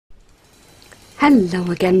Hello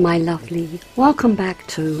again, my lovely. Welcome back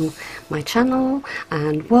to my channel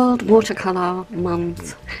and World Watercolor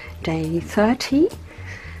Month, day 30.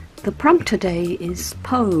 The prompt today is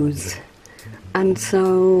pose. And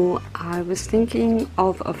so I was thinking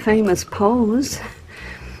of a famous pose,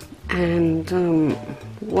 and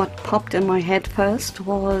what popped in my head first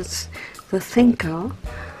was The Thinker,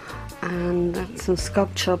 and that's a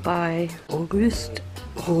sculpture by Auguste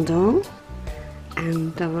Rodin,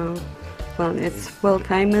 and well, it's world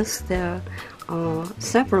famous. There are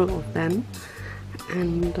several of them,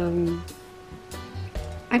 and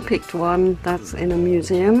I picked one that's in a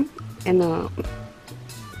museum in a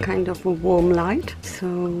kind of a warm light,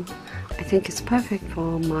 so I think it's perfect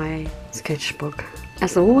for my sketchbook.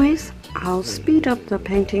 As always, I'll speed up the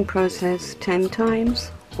painting process 10 times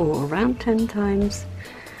or around 10 times,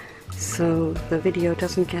 so the video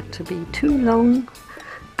doesn't get to be too long,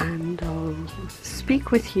 and I'll speak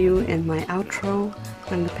with you in my outro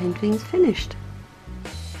when the painting is finished.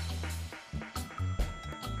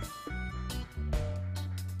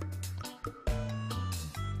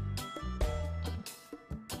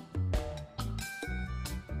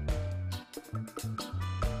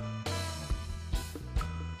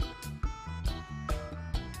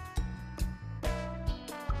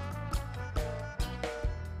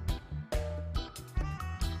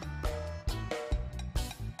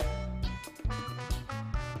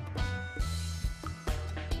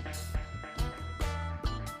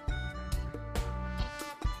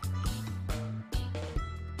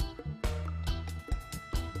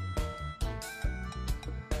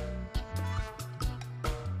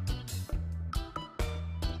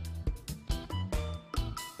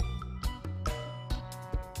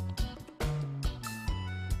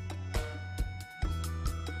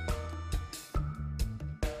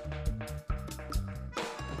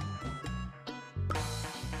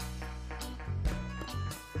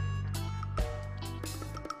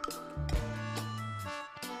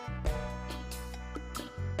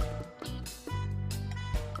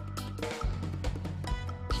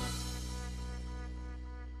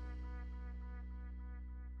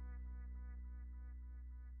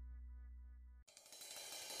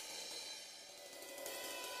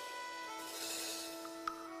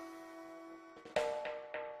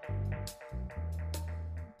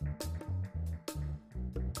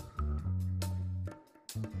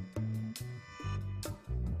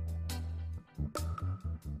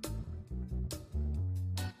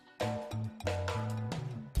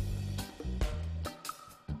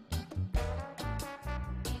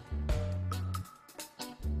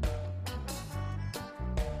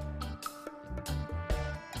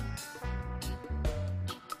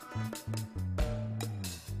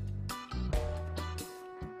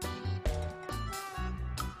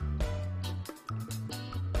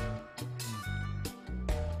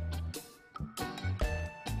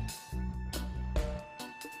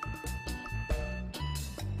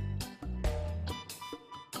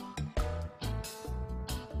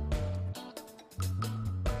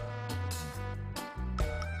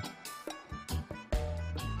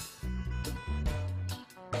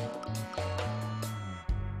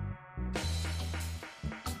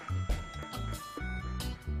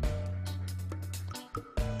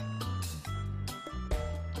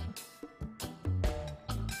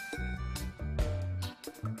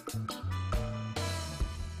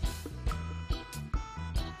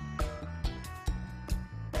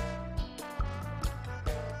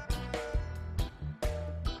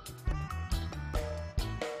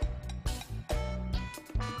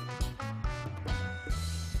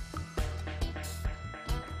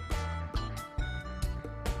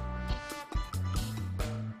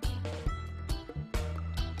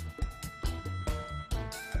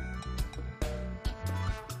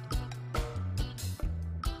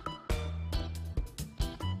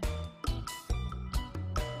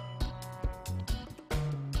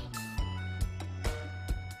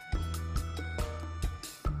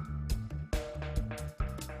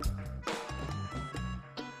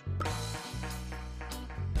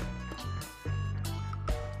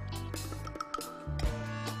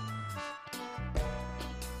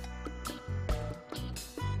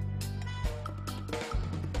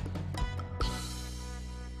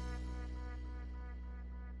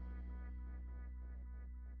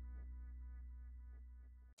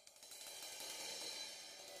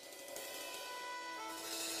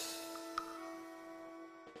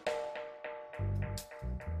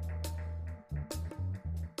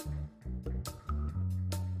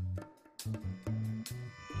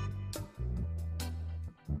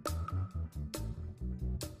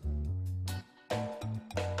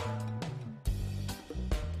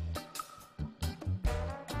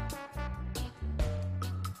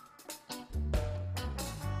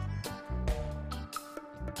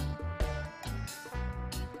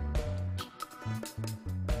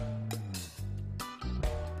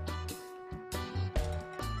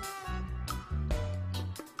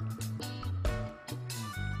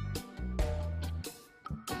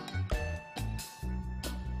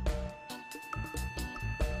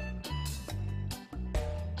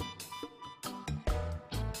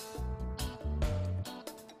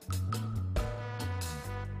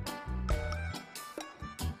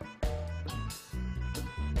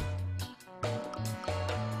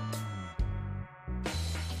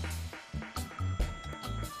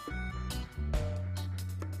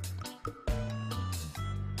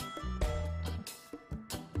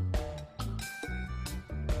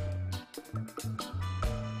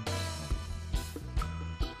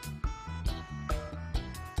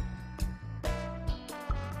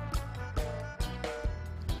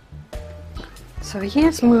 So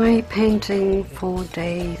here's my painting for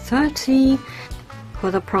day 30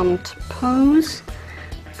 for the prompt pose,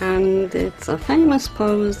 and it's a famous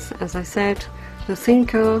pose, as I said, the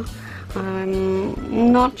thinker.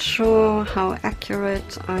 I'm not sure how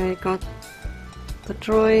accurate I got the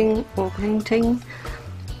drawing or painting.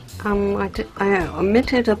 I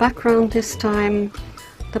omitted a background this time.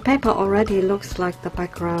 The paper already looks like the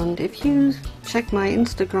background. If you check my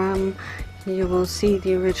Instagram, you will see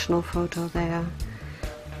the original photo there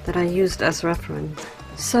that I used as reference.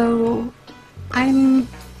 So I'm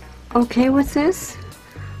okay with this,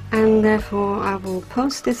 and therefore I will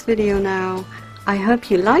post this video now. I hope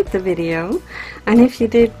you liked the video, and if you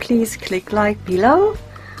did, please click like below,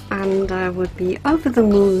 and I would be over the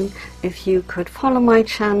moon if you could follow my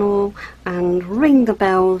channel and ring the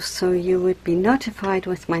bell so you would be notified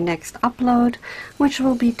with my next upload, which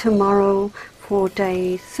will be tomorrow for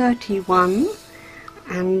day 31,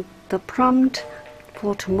 and the prompt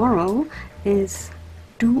for tomorrow is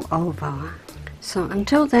do over. So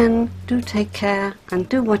until then, do take care and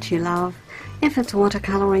do what you love. If it's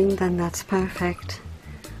watercoloring, then that's perfect.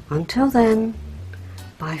 Until then,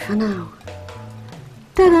 bye for now.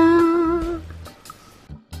 Ta-da!